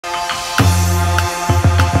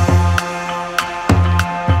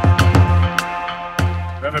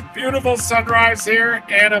beautiful sunrise here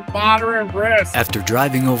and a moderate risk. After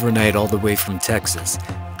driving overnight all the way from Texas,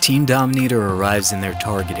 Team Dominator arrives in their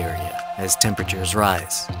target area as temperatures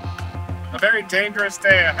rise. A very dangerous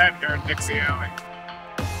day ahead here in Dixie Alley.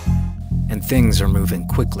 And things are moving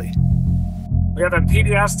quickly. We have a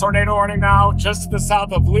PDS tornado warning now just to the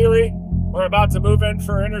south of Leary. We're about to move in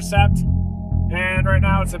for intercept. And right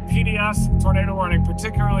now it's a PDS tornado warning,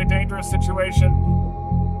 particularly dangerous situation.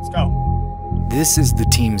 Let's go. This is the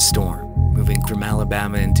team storm, moving from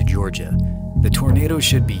Alabama into Georgia. The tornado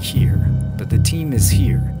should be here, but the team is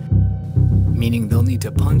here, meaning they'll need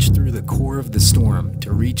to punch through the core of the storm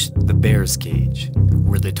to reach the bear's cage,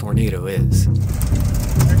 where the tornado is. Here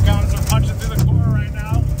it comes, they're punching through the core right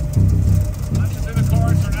now. Punching through the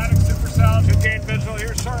core, tornadic supercell. Should gain visual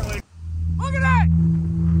here shortly. Look at that!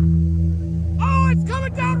 Oh, it's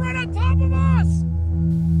coming down right on top of us!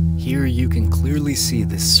 Here you can clearly see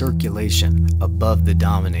the circulation above the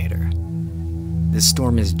Dominator. This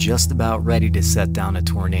storm is just about ready to set down a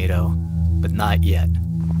tornado, but not yet.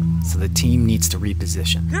 So the team needs to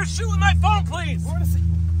reposition. Here, shoot with my phone, please!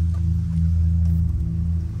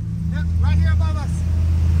 Yep, right here above us.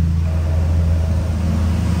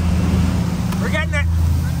 We're getting it!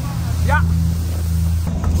 Yeah!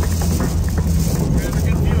 We're gonna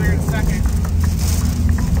get a view here in a second.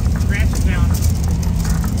 Branch it down.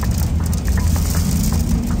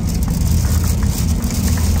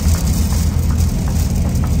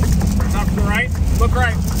 Up to the right. Look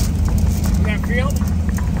right. You got field?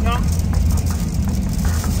 No.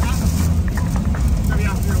 Maybe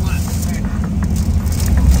off to your left. Okay.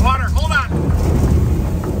 Water, hold on.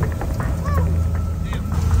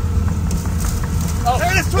 Oh,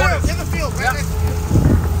 There it is, Twitter, in the field, right Yep. there.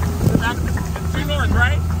 It's due north,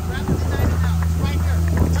 right? Right behind it now. Right here.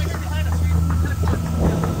 Right here behind us.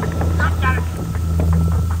 Yep, got it.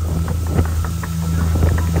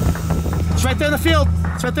 It's right there in the field.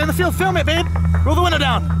 It's right there in the field. Film it, babe. Roll the window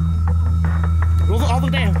down. Roll all the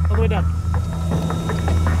way down. All the way down.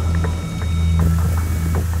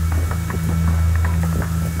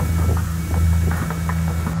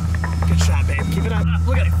 Good shot, babe. Keep it up.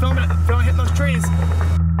 Look at it. Film it. Film it hitting those trees.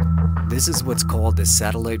 This is what's called a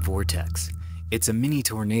satellite vortex. It's a mini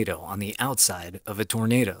tornado on the outside of a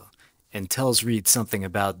tornado and tells Reed something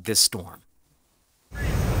about this storm.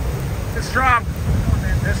 It's strong.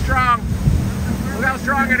 It's strong. Look how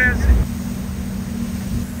strong it is.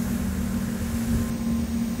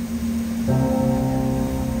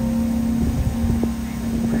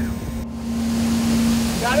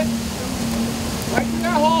 Got it? Right through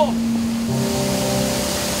that hole.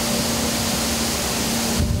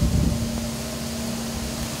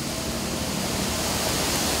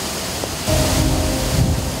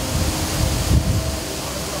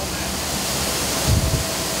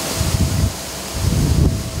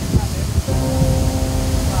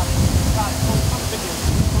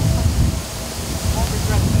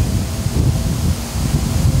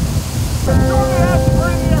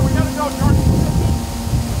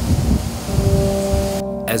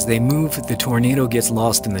 As they move, the tornado gets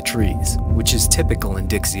lost in the trees, which is typical in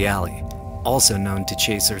Dixie Alley, also known to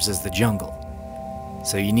chasers as the jungle.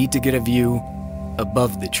 So you need to get a view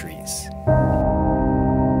above the trees.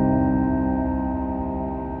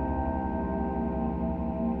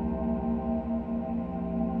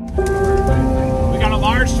 We got a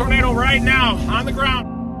large tornado right now on the ground.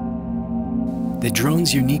 The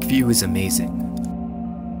drone's unique view is amazing.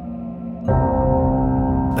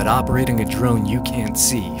 But operating a drone you can't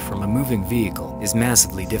see from a moving vehicle is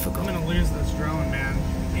massively difficult. I'm gonna lose this drone, man.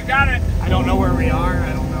 You got it. I don't know where we are.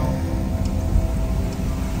 I don't know.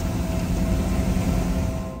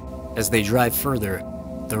 As they drive further,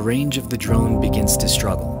 the range of the drone begins to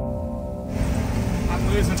struggle. I'm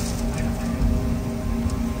losing.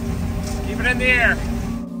 Keep it in the air.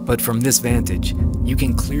 But from this vantage, you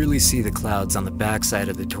can clearly see the clouds on the backside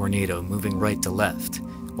of the tornado moving right to left,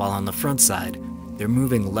 while on the front side, they're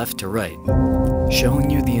moving left to right,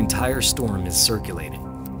 showing you the entire storm is circulating.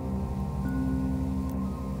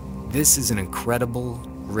 This is an incredible,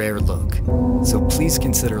 rare look, so please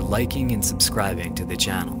consider liking and subscribing to the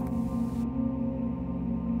channel.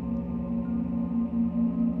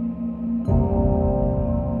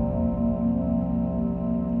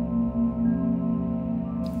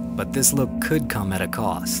 But this look could come at a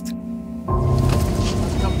cost. We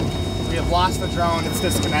have lost the drone. It's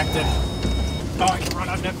disconnected. Oh, I can run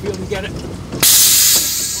out that field and get it.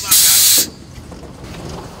 Hold on, guys.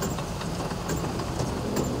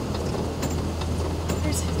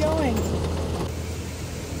 Where's it going?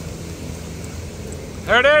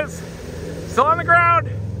 There it is. Still on the ground.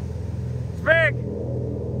 It's big.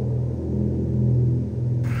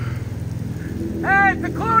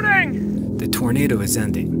 concluding! The tornado is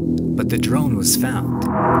ending, but the drone was found,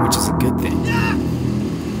 which is a good thing.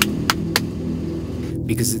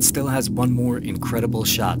 Because it still has one more incredible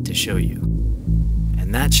shot to show you.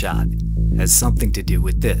 And that shot has something to do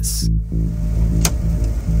with this.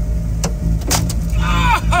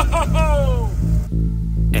 Oh!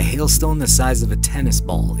 A hailstone the size of a tennis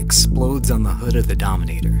ball explodes on the hood of the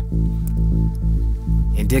Dominator.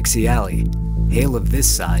 In Dixie Alley, hail of this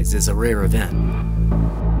size is a rare event.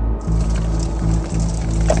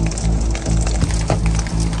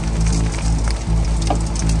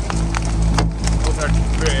 Those are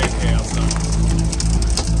big hailstones.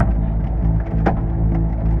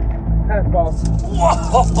 Tennis balls.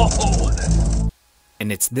 Whoa!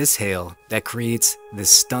 And it's this hail that creates this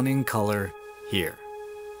stunning color here.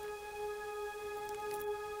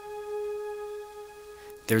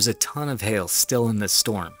 There's a ton of hail still in this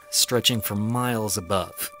storm, stretching for miles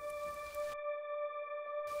above.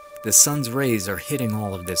 The sun's rays are hitting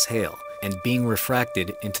all of this hail and being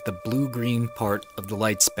refracted into the blue-green part of the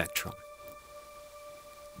light spectrum.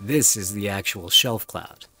 This is the actual shelf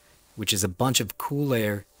cloud, which is a bunch of cool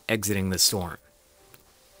air exiting the storm.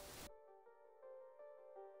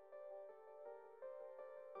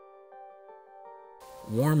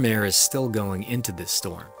 Warm air is still going into this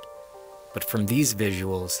storm, but from these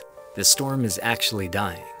visuals, the storm is actually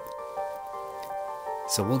dying.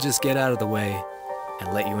 So we'll just get out of the way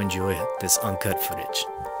and let you enjoy this uncut footage.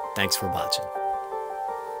 Thanks for watching.